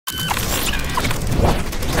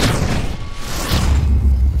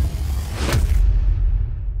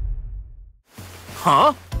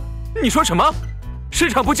啊？你说什么？市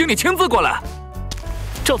场部经理亲自过来？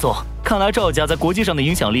赵总，看来赵家在国际上的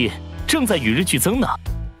影响力正在与日俱增呢。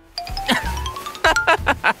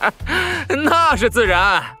那是自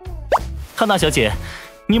然。汉娜小姐，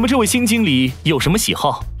你们这位新经理有什么喜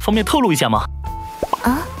好，方便透露一下吗？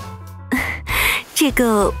啊，这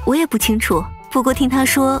个我也不清楚。不过听他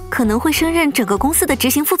说可能会升任整个公司的执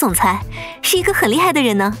行副总裁，是一个很厉害的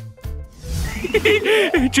人呢。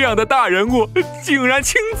这样的大人物竟然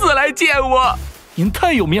亲自来见我，您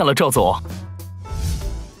太有面了，赵总。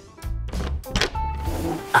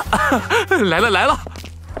来了来了，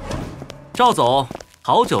赵总，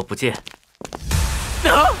好久不见。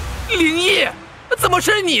啊，林毅，怎么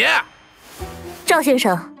是你？赵先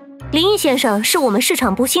生，林毅先生是我们市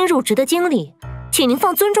场部新入职的经理，请您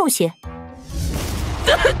放尊重些。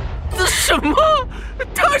什么？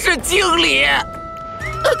他是经理？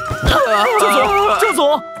赵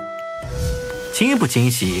总，惊不惊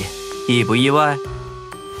喜，意不意外？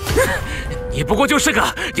你不过就是个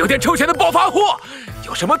有点臭钱的暴发户，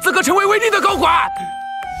有什么资格成为威力的高管？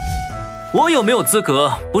我有没有资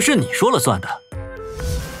格，不是你说了算的。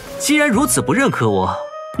既然如此不认可我，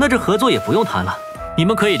那这合作也不用谈了，你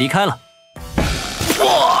们可以离开了。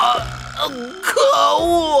可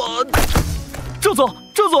恶！赵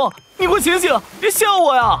总，你快醒醒，别吓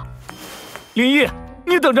我呀！林毅，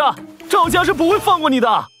你等着，赵家是不会放过你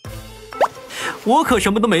的。我可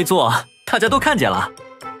什么都没做，大家都看见了。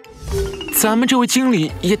咱们这位经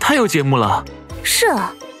理也太有节目了。是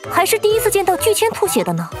啊，还是第一次见到拒签吐血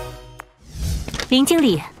的呢。林经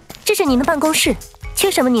理，这是您的办公室，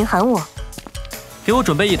缺什么您喊我。给我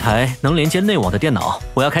准备一台能连接内网的电脑，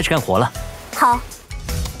我要开始干活了。好。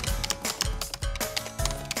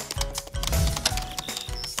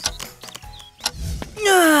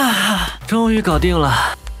终于搞定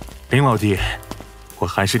了。林老弟，我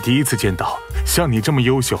还是第一次见到像你这么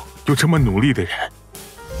优秀又这么努力的人。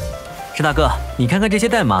沈大哥，你看看这些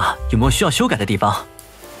代码有没有需要修改的地方？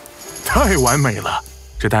太完美了，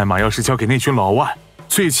这代码要是交给那群老外，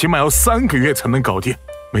最起码要3个月才能搞定，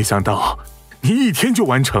没想到你1天就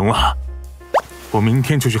完成了。我明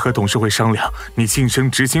天就去和董事会商量你晋升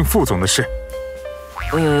执行副总的事。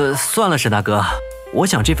算了，沈大哥，我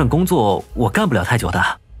想这份工作我干不了太久的。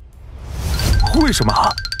为什么？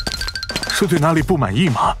是对哪里不满意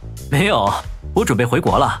吗？没有，我准备回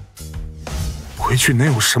国了。回去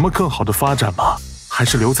能有什么更好的发展吗？还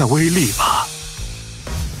是留在威力吧。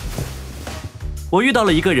我遇到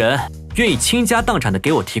了一个人，愿意倾家荡产的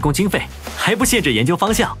给我提供经费，还不限制研究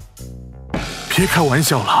方向。别开玩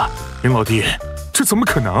笑了，林老弟，这怎么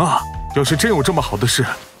可能啊？要是真有这么好的事，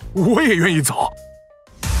我也愿意走。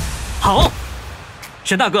好，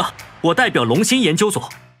沈大哥，我代表龙芯研究所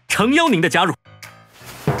诚邀您的加入。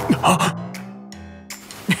啊！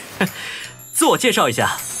自我介绍一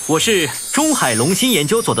下，我是中海龙芯研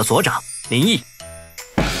究所的所长林毅。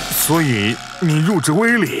所以你入职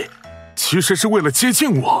威力，其实是为了接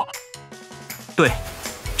近我。对，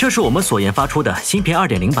这是我们所研发出的芯片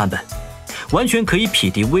2.0版本，完全可以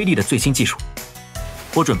匹敌威力的最新技术。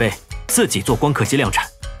我准备自己做光刻机量产。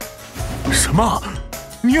什么？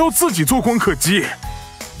你要自己做光刻机？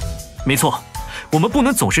没错，我们不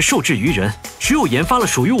能总是受制于人，只有研发了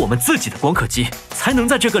属于我们自己的光刻机，才能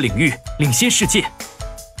在这个领域领先世界。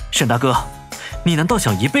沈大哥，你难道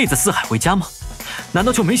想一辈子四海为家吗？难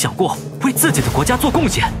道就没想过为自己的国家做贡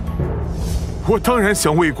献？我当然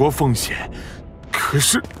想为国奉献，可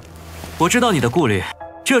是……我知道你的顾虑，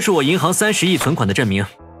这是我银行30亿存款的证明，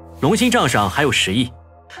龙芯账上还有10亿。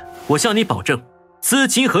我向你保证，资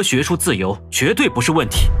金和学术自由绝对不是问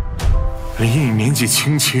题。林毅年纪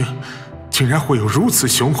轻轻，竟然会有如此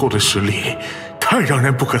雄厚的实力，太让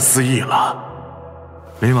人不可思议了。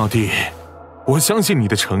林老弟，我相信你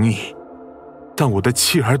的诚意，但我的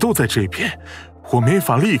妻儿都在这边，我没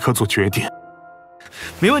法立刻做决定。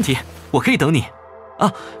没问题，我可以等你。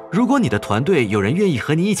啊，如果你的团队有人愿意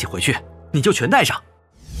和你一起回去，你就全带上。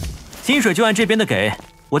薪水就按这边的给，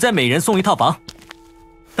我再每人送1套房。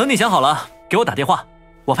等你想好了，给我打电话，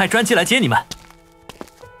我派专机来接你们。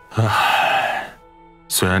唉，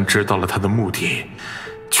虽然知道了他的目的，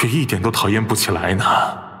却一点都讨厌不起来呢。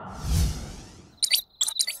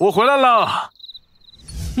我回来了。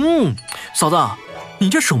嫂子，你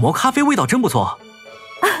这手磨咖啡味道真不错。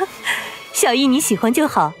小易你喜欢就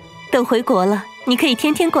好，等回国了，你可以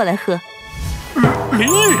天天过来喝。林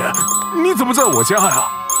毅，你怎么在我家呀？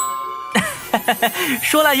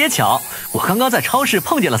说来也巧，我刚刚在超市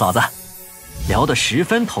碰见了嫂子，聊得十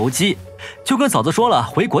分投机，就跟嫂子说了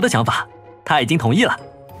回国的想法，她已经同意了。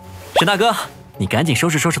沈大哥，你赶紧收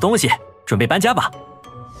拾收拾东西，准备搬家吧。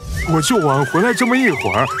我就晚回来这么一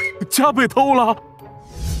会儿，家被偷了。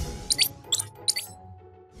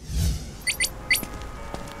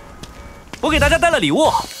我给大家带了礼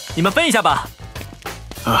物，你们分一下吧。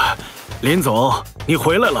林总，你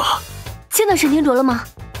回来了。见到沈天卓了吗？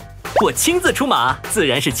我亲自出马，自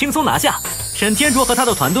然是轻松拿下。沈天卓和他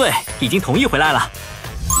的团队已经同意回来了。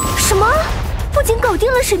什么？不仅搞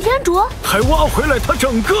定了沈天卓，还挖回来他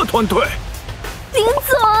整个团队。林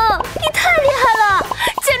总，你太厉害了，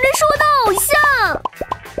简直是我的偶像！